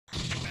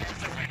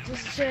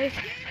this chick.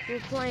 We're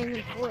playing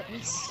in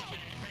Fortnite.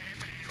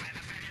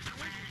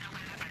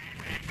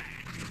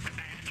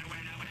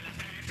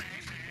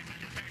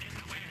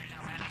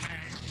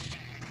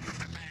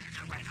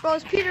 Bro,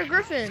 it's Peter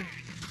Griffin.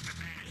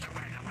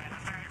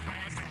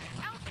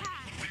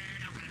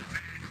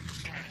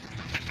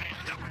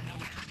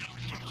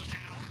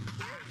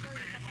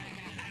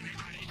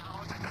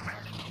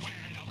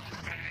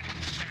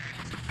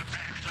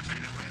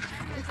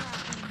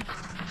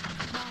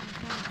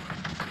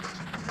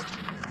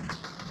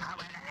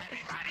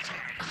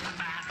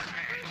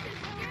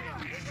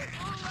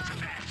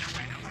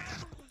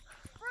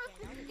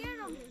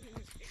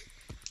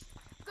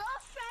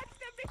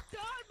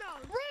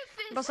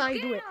 That's how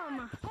you do it.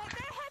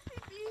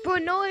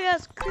 But no, he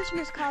has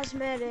Christmas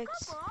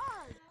cosmetics.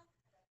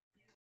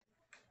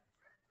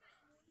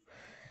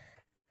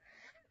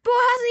 Bro,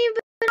 it hasn't even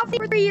been out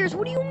for 3 years.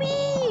 What do you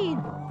mean?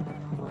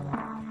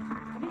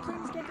 I've been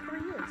playing this game for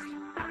 3 years.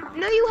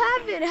 No, you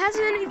haven't. It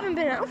hasn't even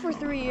been out for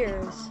 3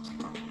 years.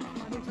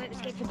 I've been playing this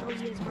game for 3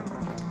 years, bro.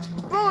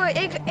 Bro,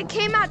 it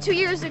came out 2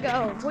 years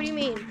ago. What do you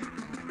mean?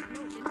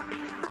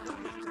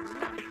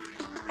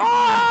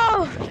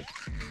 Oh!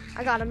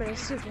 I got him in a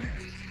super.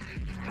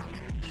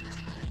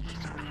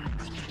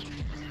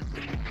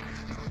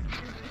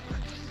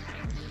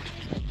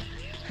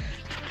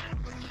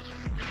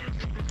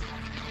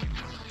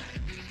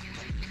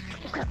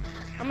 Okay,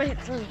 I'm gonna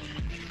hit three.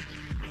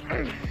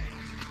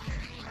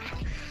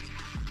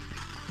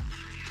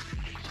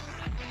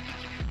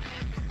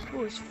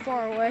 Oh, it's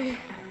far away.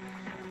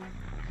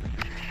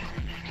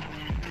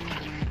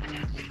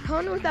 I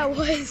don't know what that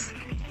was.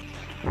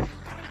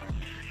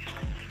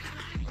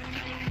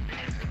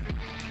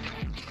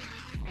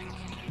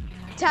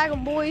 Tag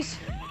them, boys.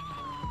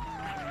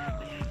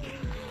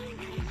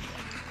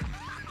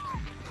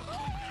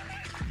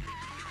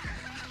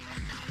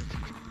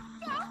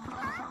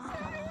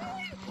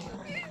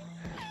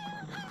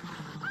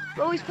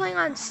 Bro, he's playing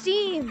on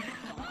Steam.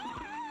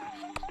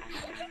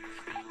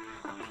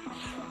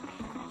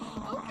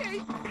 Okay,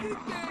 good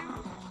game.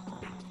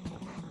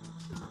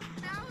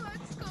 Now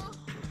let's go.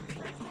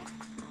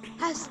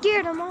 I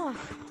scared him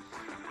off.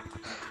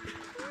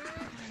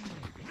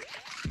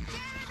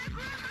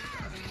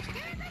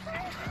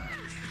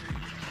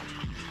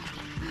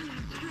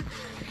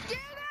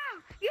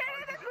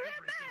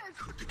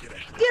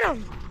 Get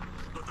him!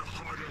 But the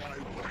harder I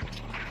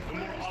worked, the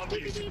more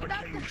obvious it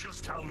became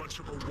just how much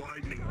of a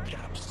widening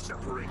gap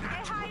separated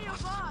Hey, two hi, of your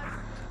us. boss.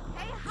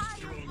 Hey, hi,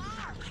 your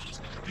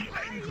boss. The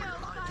angrier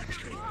I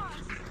became.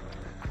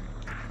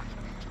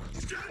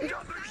 Stand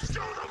up and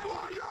show them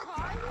why you're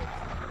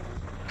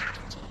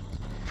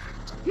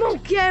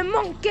Monkey,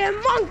 monkey,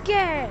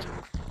 monkey!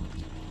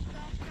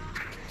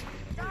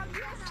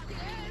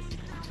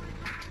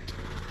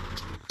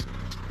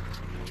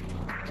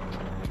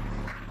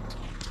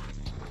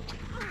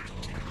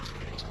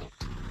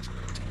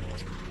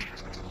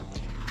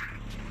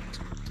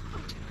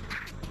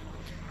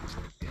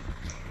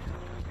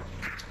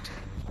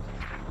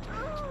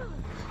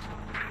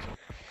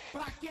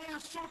 Pra quem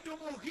achou que eu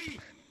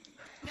morri,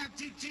 minha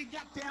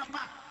titia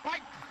tema.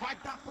 Vai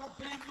dar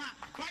problema,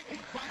 vai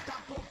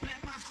dar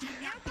problema. Se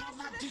minha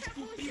dona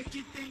descobrir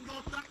que tem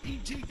outra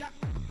india.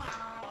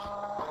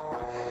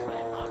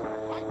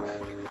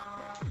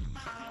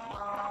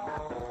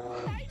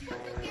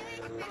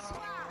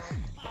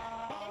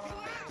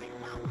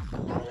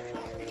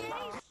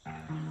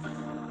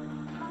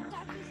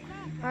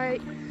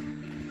 Alright.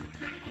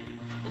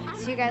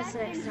 See you guys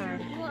next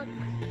time.